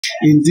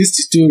In this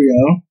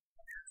tutorial,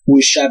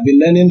 we shall be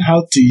learning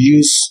how to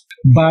use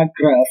bar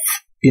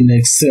graph in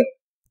Excel.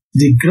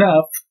 The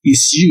graph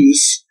is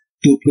used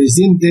to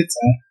present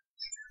data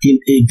in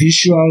a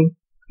visual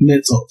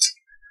method.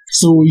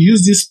 So we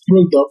use these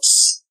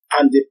products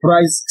and the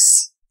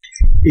prices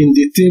in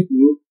the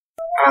table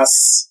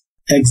as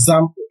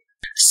example.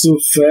 So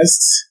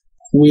first,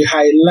 we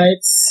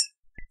highlight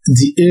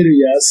the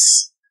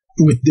areas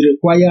with the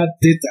required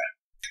data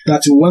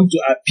that we want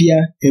to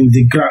appear in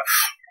the graph.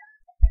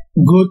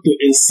 Go to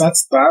Insert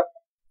tab,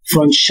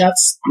 from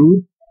Charts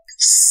group,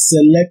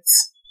 select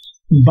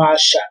Bar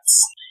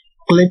Charts.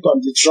 Click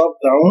on the drop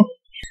down.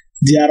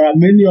 There are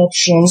many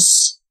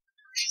options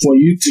for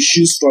you to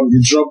choose from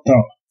the drop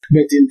down,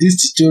 but in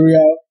this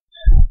tutorial,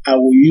 I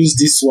will use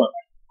this one.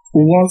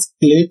 Once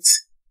clicked,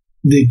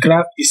 the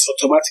graph is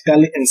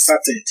automatically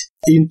inserted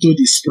into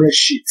the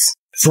spreadsheet.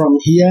 From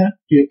here,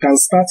 you can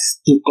start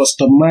to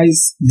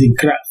customize the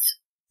graph.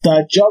 To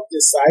adjust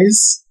the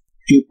size,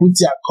 you put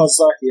your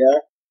cursor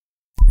here,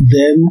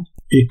 then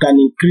you can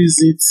increase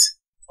it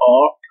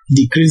or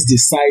decrease the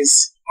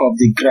size of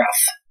the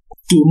graph.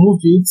 To move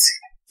it,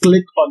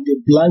 click on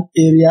the blank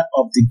area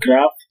of the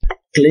graph,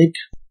 click,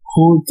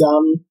 hold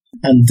down,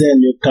 and then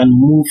you can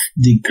move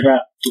the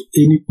graph to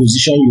any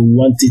position you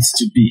want it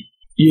to be.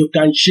 You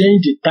can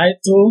change the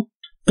title,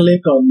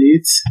 click on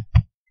it.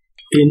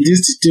 In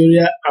this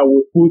tutorial, I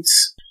will put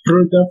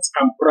products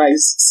and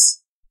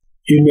prices.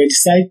 You may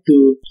decide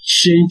to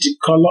change the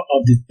color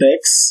of the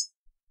text.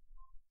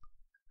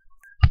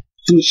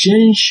 To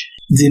change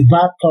the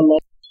bar color,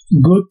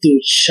 go to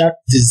Chart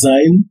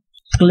Design,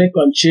 click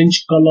on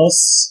Change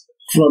Colors.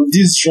 From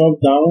this drop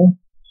down,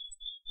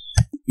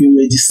 you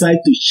may decide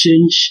to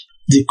change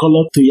the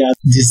color to your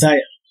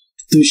desire.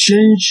 To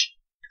change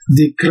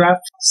the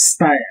graph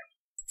style,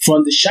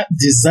 from the Chart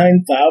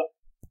Design tab,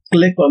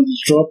 click on the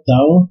drop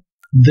down,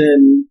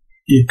 then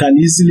you can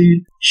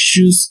easily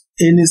choose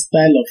any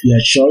style of your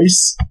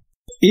choice.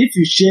 If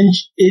you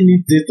change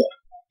any data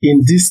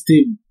in this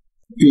table,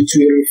 it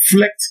will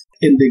reflect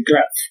in the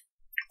graph.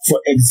 For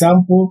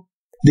example,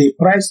 the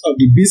price of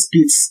the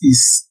biscuits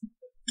is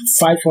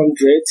 500.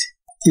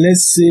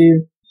 Let's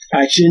say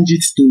I change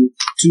it to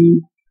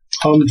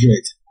 200.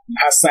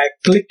 As I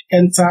click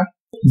enter,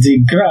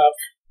 the graph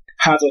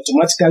has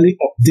automatically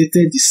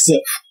updated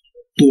itself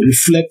to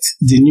reflect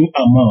the new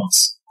amount.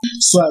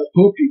 So I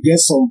hope you get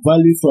some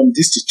value from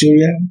this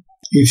tutorial.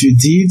 If you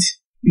did,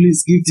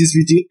 please give this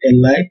video a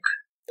like,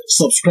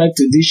 subscribe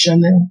to this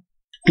channel,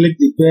 click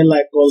the bell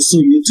icon so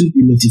YouTube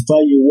will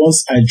notify you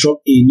once I drop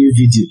a new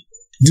video.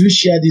 Do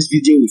share this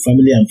video with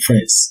family and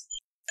friends.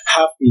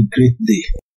 Have a great day.